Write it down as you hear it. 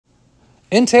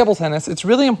In table tennis, it's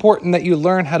really important that you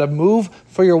learn how to move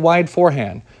for your wide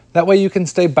forehand. That way you can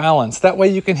stay balanced. That way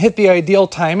you can hit the ideal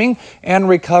timing and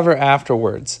recover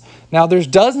afterwards. Now, there's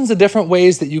dozens of different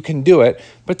ways that you can do it,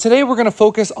 but today we're going to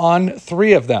focus on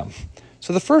 3 of them.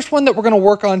 So the first one that we're going to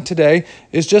work on today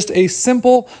is just a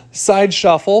simple side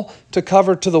shuffle to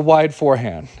cover to the wide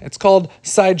forehand. It's called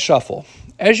side shuffle.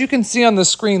 As you can see on the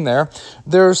screen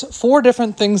there's 4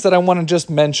 different things that I want to just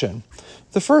mention.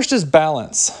 The first is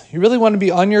balance. You really want to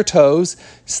be on your toes,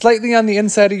 slightly on the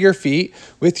inside of your feet,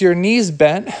 with your knees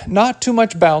bent, not too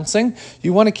much bouncing.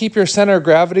 You want to keep your center of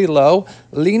gravity low,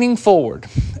 leaning forward.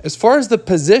 As far as the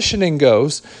positioning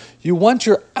goes, you want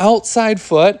your outside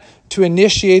foot to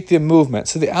initiate the movement.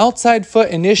 So the outside foot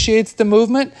initiates the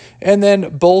movement, and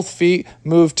then both feet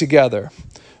move together.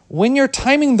 When you're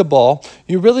timing the ball,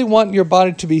 you really want your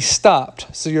body to be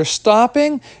stopped. So you're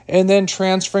stopping and then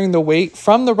transferring the weight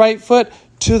from the right foot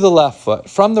to the left foot,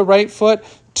 from the right foot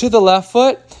to the left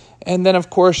foot. And then, of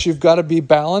course, you've got to be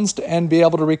balanced and be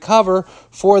able to recover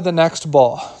for the next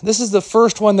ball. This is the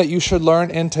first one that you should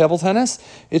learn in table tennis.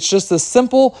 It's just a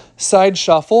simple side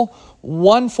shuffle,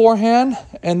 1 forehand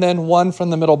and then 1 from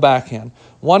the middle backhand,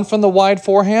 1 from the wide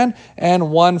forehand and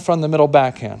 1 from the middle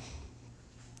backhand.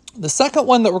 The second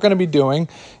one that we're going to be doing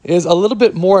is a little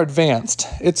bit more advanced.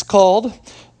 It's called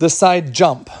the side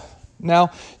jump.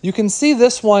 Now, you can see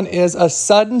this one is a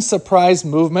sudden surprise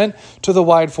movement to the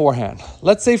wide forehand.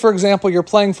 Let's say, for example, you're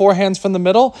playing forehands from the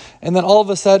middle, and then all of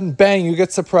a sudden, bang, you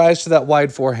get surprised to that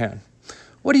wide forehand.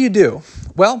 What do?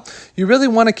 Well, you really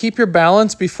want to keep your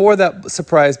balance before that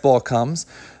surprise ball comes.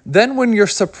 Then when you're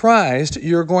surprised,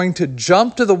 you're going to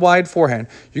jump to the wide forehand.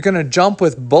 You're going to jump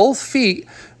with both feet,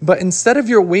 but instead of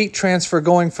your weight transfer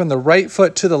going from the right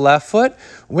foot to the left foot,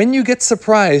 when you get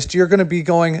surprised, you're going to be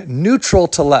going neutral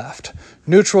to left,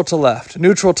 neutral to left,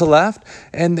 neutral to left,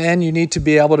 and then you need to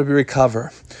be able to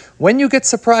recover. When you get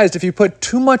surprised, if you put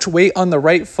too much weight on the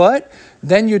right foot,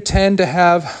 then you tend to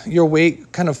have your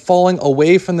weight kind of falling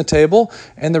away from the table,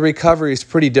 and the recovery is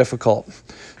pretty difficult.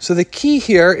 So the key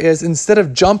here is instead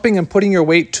of jumping and putting your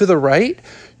weight to the right,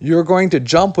 you're going to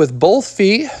jump with both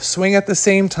feet, swing at the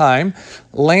same time,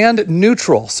 land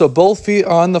neutral. So both feet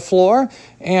are on the floor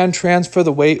and transfer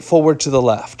the weight forward to the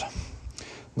left.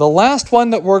 The last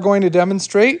one that we're going to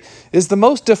demonstrate is the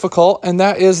most difficult, and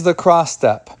that is the cross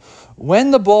step.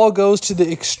 When the ball goes to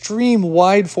the extreme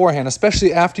wide forehand,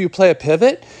 especially after you play a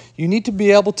pivot, you need to be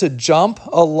able to jump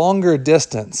a longer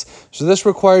distance. So this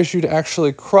requires you to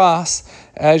actually cross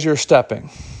as you're stepping.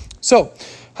 So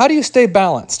how do you stay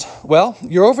balanced? Well,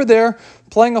 you're over there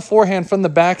playing a forehand from the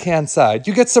backhand side.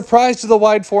 You get surprised to the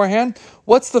wide forehand.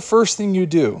 What's the first thing you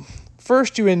do?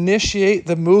 First, you initiate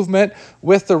the movement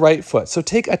with the right foot. So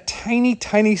take a tiny,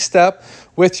 tiny step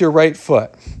with your right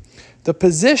foot. The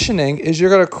positioning is you're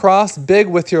going to cross big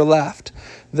with your left.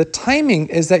 The timing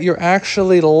is that you're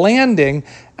actually landing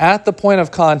at the point of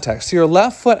contact. So your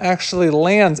left foot actually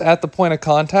lands at the point of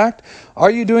contact. Are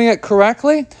you doing it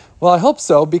correctly? Well, I hope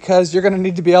so, because you're going to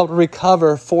need to be able to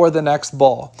recover for the next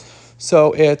ball.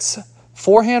 So it's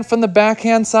forehand from the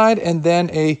backhand side and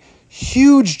then a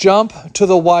huge jump to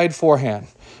the wide forehand.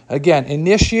 Again,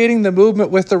 initiating the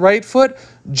movement with the right foot,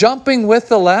 jumping with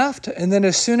the left, and then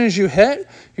as soon as you hit,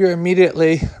 you're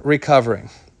immediately recovering.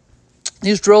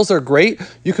 These drills are great.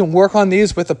 You can work on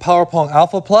these with the Power Pong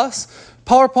Alpha Plus,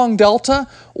 Power Pong Delta,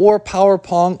 or Power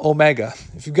Pong Omega.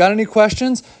 If you've got any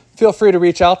questions, feel free to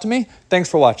reach out to me. Thanks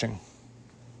for watching.